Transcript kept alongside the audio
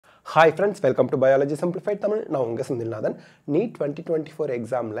Hi friends, welcome to Biology Simplified Tamil. நான் உங்க Senthilnathan. NEET 2024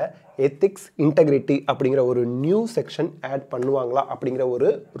 எக்ஸாம்ல ethics, integrity அப்படிங்கிற ஒரு நியூ செக்ஷன் ஆட் பண்ணுவாங்களா அப்படிங்கிற ஒரு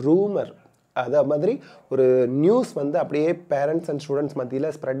ரூமர், அதே மாதிரி ஒரு நியூஸ் வந்து அப்படியே பேரண்ட்ஸ் அண்ட் ஸ்டூடெண்ட்ஸ் மத்தியில்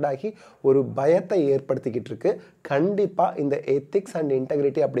ஸ்ப்ரெட் ஆகி ஒரு பயத்தை ஏற்படுத்திக்கிட்டு இருக்கு. கண்டிப்பாக இந்த எத்திக்ஸ் அண்ட்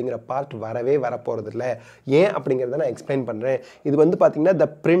இன்டெகிரிட்டி அப்படிங்கிற பார்ட் வரப்போகிறது இல்லை. ஏன் அப்படிங்கிறத நான் எக்ஸ்பிளைன் பண்ணுறேன். இது வந்து பார்த்தீங்கன்னா த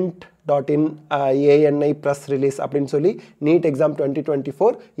print.in ANI press release அப்படின்னு சொல்லி NEET exam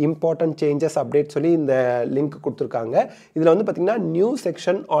 2024 important changes update சொல்லி இந்த லிங்க் கொடுத்துருக்காங்க. இதில் வந்து பார்த்தீங்கன்னா new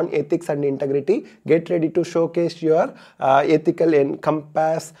section on ethics and integrity, get ready to showcase your ethical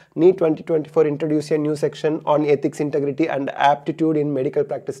compass. NEET 2024 introduce a new section on ethics, integrity and aptitude in medical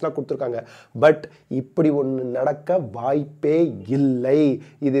practiceலாம் கொடுத்துருக்காங்க. But இப்படி ஒன்று நடக்க வாய்ப்பே இல்லை.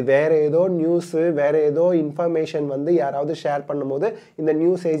 இது வேற ஏதோ நியூஸ், வேற ஏதோ இன்ஃபர்மேஷன் வந்து யாராவது ஷேர் பண்ணும்போது இந்த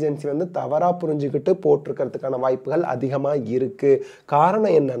நியூஸ் ஏஜென்சி வந்து தவறா புரிஞ்சுக்கிட்டு போட்டிருக்கிறதுக்கான வாய்ப்புகள் அதிகமாக இருக்கு.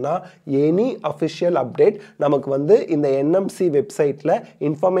 காரணம் என்னன்னா, எனி அஃபிஷியல் அப்டேட் நமக்கு வந்து இந்த என்எம்சி வெப்சைட்ல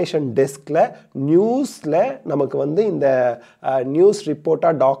இன்ஃபர்மேஷன் டெஸ்க்ல நியூஸ்ல நமக்கு வந்து இந்த நியூஸ்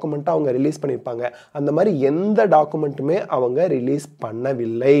ரிப்போர்ட்டா டாக்குமெண்ட்டா அவங்க ரிலீஸ் பண்ணியிருப்பாங்க. அந்த மாதிரி எந்த டாக்குமெண்ட்டுமே அவங்க ரிலீஸ்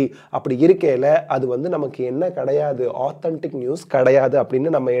பண்ணவில்லை. அப்படி இருக்கையில அது வந்து நமக்கு என்ன கிடையாது, ஆத்தென்டிக் நியூஸ் கிடையாது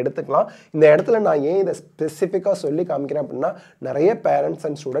அப்படின்னு நம்ம எடுத்துக்கலாம். இந்த இடத்துல நான் ஏன் இதை ஸ்பெசிஃபிக்காக சொல்லி காமிக்கிறேன் அப்படின்னா, நிறைய பேரண்ட்ஸ்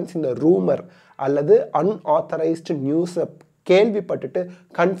அண்ட் ஸ்டூடெண்ட்ஸ் இந்த ரூமர் அல்லது அன்ஆத்தரைஸ்டு நியூஸை கேள்விப்பட்டுட்டு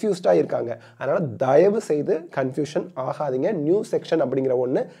கன்ஃபியூஸ்டாக இருக்காங்க. அதனால் தயவு செய்து கன்ஃபியூஷன் ஆகாதீங்க. நியூ செக்ஷன் அப்படிங்கிற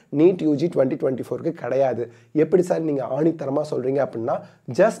ஒன்று நீட் யூஜி 2024க்கு கிடையாது. எப்படி சார் நீங்கள் ஆணித்தரமாக சொல்கிறீங்க அப்படின்னா,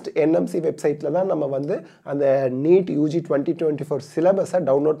 ஜஸ்ட் என்எம்சி வெப்சைட்டில் தான் நம்ம வந்து அந்த நீட் யூஜி 2024 சிலபஸை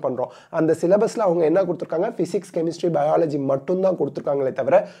டவுன்லோட் பண்ணுறோம். அந்த சிலபஸில் அவங்க என்ன கொடுத்துருக்காங்க, ஃபிசிக்ஸ், கெமிஸ்ட்ரி, பயாலஜி மட்டும்தான் கொடுத்துருக்காங்களே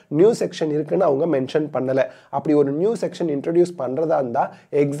தவிர நியூ செக்ஷன் இருக்குன்னு அவங்க மென்ஷன் பண்ணலை. அப்படி ஒரு நியூ செக்ஷன் இன்ட்ரடியூஸ் பண்ணுறதா இருந்தால்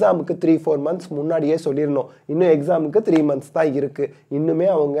எக்ஸாமுக்கு 3-4 மந்த்ஸ் முன்னாடியே சொல்லிடணும். இன்னும் எக்ஸாமுக்கு 3 மந்த்ஸ் தான் இருக்கு. இன்னுமே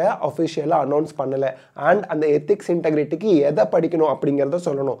அவங்க அஃபிஷியலா அனௌன்ஸ் பண்ணல. அண்ட் அந்த எத்திக்ஸ் இன்டெகிரிட்டிக்கு எதை படிக்கணும் அப்படிங்கிறத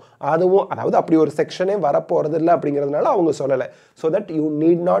சொல்லணும். அதுவும் அதாவது அப்படி ஒரு செக்ஷனே வரப்போறது இல்லை அப்படிங்கிறதுனால அவங்க சொல்லலை. So that you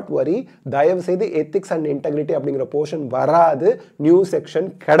need not worry. தயவு செய்து எத்திக்ஸ் அண்ட் இன்டெகிரிட்டி அப்படிங்கிற போர்ஷன் வராது. நியூ செக்ஷன்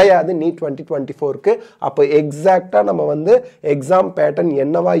கிடையாது நீட் 2024க்கு. அப்போ எக்ஸாக்டா நம்ம வந்து எக்ஸாம் பேட்டர்ன்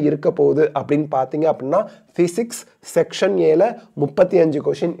என்னவா இருக்க போகுது அப்படின்னு பார்த்தீங்க அப்படின்னா, பிசிக்ஸ் செக்ஷன் ஏல 35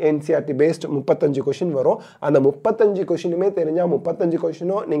 கொஷின், என்சிஆர்டி பேஸ்ட் 35 கொஷின் வரும். அந்த 35 கொஷினுமே தெரிஞ்சா 35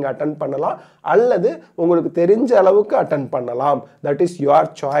 கொஷினும் நீங்க அட்டன் பண்ணலாம், அல்லது உங்களுக்கு தெரிஞ்ச அளவுக்கு அட்டன் பண்ணலாம். That is your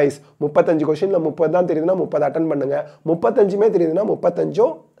choice. 35 கொஷின்ல 30 தான் தெரியுதுன்னா 30 அட்டன் பண்ணுங்க. 35மே தெரியுதுன்னா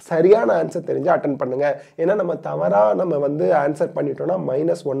 35ம் சரியான ஆன்சர் தெரிஞ்சு அட்டன் பண்ணுங்க. ஏன்னா நம்ம தவறா நம்ம வந்து ஆன்சர் பண்ணிட்டோம்னா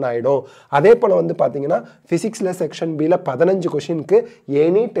 -1 ஆயிடும். அதே போல வந்து பாத்தீங்கன்னா பிசிக்ஸ்ல செக்ஷன் பில 15 கொஷினுக்கு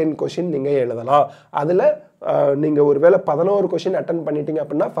எனி 10 கொஷின் நீங்க எழுதலாம். அதுல நீங்க ஒருவேளை 11 கொஷின் அட்டன் பண்ணிட்டீங்க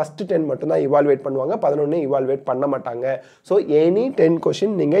அப்படின்னா ஃபர்ஸ்ட் 10 மட்டும் தான் இவால்வேட் பண்ணுவாங்க, 11 இவால்வேட் பண்ண மாட்டாங்க. ஸோ எனி 10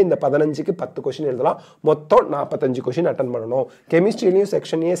 கொஷின் நீங்க இந்த 15க்கு 10 கொஷின் எழுதலாம். மொத்தம் 45 கொஷின் அட்டன் பண்ணணும். கெமிஸ்ட்ரியிலையும்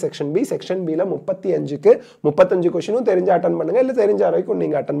section A, section B, section பில 35க்கு 35 கொஷினும் தெரிஞ்சு அட்டன் பண்ணுங்க, இல்லை தெரிஞ்ச வரைக்கும்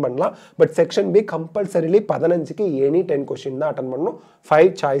நீங்க அட்டன் பண்ணலாம். But section B compulsorily 15க்கு any 10 question தான் அட்டன் பண்ணணும்.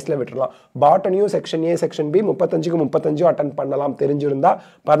 5 சாய்ஸ்ல விட்டுறலாம். பாட்டனியும் section A, section B 35க்கு 35 attend பண்ணலாம் தெரிஞ்சிருந்தா,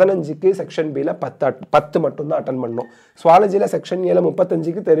 15க்கு செக்ஷன் பில 10 மட்டும் தான் அட்டன் பண்ணணும். சுவாலஜில செக்ஷன் ஏல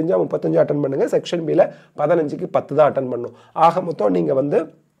 35க்கு தெரிஞ்சா 35 அட்டன் பண்ணுங்க, செக்ஷன் பில 15க்கு 10 தான் அட்டன் பண்ணணும். ஆக மொத்தம் நீங்க வந்து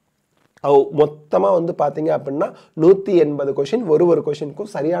மொத்தமாக வந்து பார்த்தீங்க அப்படின்னா 180 கொஷின். ஒரு கொஷினுக்கும்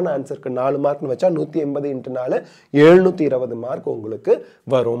சரியான ஆன்சருக்கு 4 மார்க்னு வச்சா 180 × 4 720 மார்க் உங்களுக்கு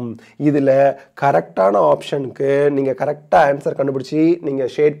வரும். இதில் கரெக்டான ஆப்ஷனுக்கு நீங்கள் கரெக்டாக ஆன்சர் கண்டுபிடிச்சி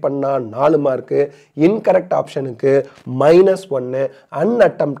நீங்கள் ஷேட் பண்ணால் 4 மார்க்கு, இன்கரெக்ட் ஆப்ஷனுக்கு -1,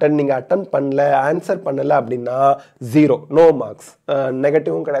 அன்அட்டம்ப்டட் நீங்கள் அட்டன் பண்ணல, ஆன்சர் பண்ணலை அப்படின்னா 0, நோ மார்க்ஸ்.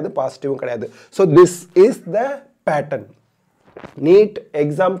 நெகட்டிவும் கிடையாது, பாசிட்டிவும் கிடையாது. So this is the pattern. NEET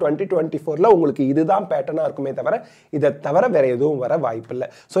exam 2024ல உங்களுக்கு இதுதான் பேட்டர்னா இருக்குமே தவிர இதை தவிர வேற எதுவும் வர வாய்ப்பு இல்லை.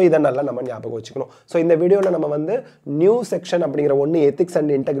 ஸோ இதை நல்லா நம்ம ஞாபகம் வச்சுக்கணும். ஸோ இந்த வீடியோவில் நம்ம வந்து நியூ செக்ஷன் அப்படிங்கிற ஒன்று, எத்திக்ஸ்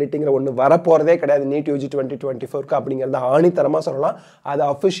அண்ட் இன்டெகிரிட்டிங்கிற ஒன்று வரப்போறதே கிடையாது நீட் யூஜி 2024க்கு அப்படிங்கிறத ஆணித்தரமாக சொல்லலாம். அது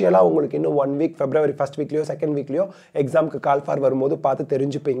அஃபிஷியலாக உங்களுக்கு இன்னும் 1 வீக், February 1st வீக்லையோ 2nd வீக்லையோ எக்ஸாமுக்கு கால் ஃபார் வரும்போது பார்த்து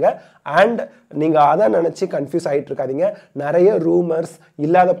தெரிஞ்சுப்பீங்க. அண்ட் நீங்கள் அதை நினச்சி கன்ஃபியூஸ் ஆகிட்டு இருக்காதீங்க. நிறைய ரூமர்ஸ்,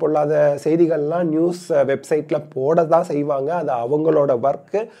 இல்லாத பொல்லாத செய்திகள்லாம் நியூஸ் வெப்சைட்டில் போட தான் செய்வாங்க. அது அவங்களோட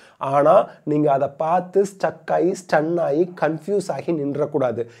ஒர்க்கு. ஆனால் நீங்கள் அதை பார்த்து ஸ்டக் ஆகி, ஸ்டன் ஆகி, கன்ஃபியூஸ் ஆகி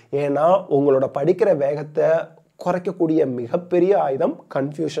நின்றக்கூடாது. ஏன்னா உங்களோட படிக்கிற வேகத்தை குறைக்கக்கூடிய மிகப்பெரிய ஆயுதம்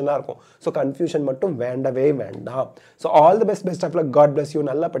கன்ஃபியூஷனாக இருக்கும். ஸோ கன்ஃபியூஷன் மட்டும் வேண்டவே வேண்டாம். So all the best of luck. God bless you.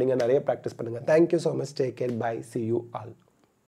 நல்லா படிங்க, நிறைய ப்ராக்டிஸ் பண்ணுங்கள். Thank you so much. Take care. By. C you all.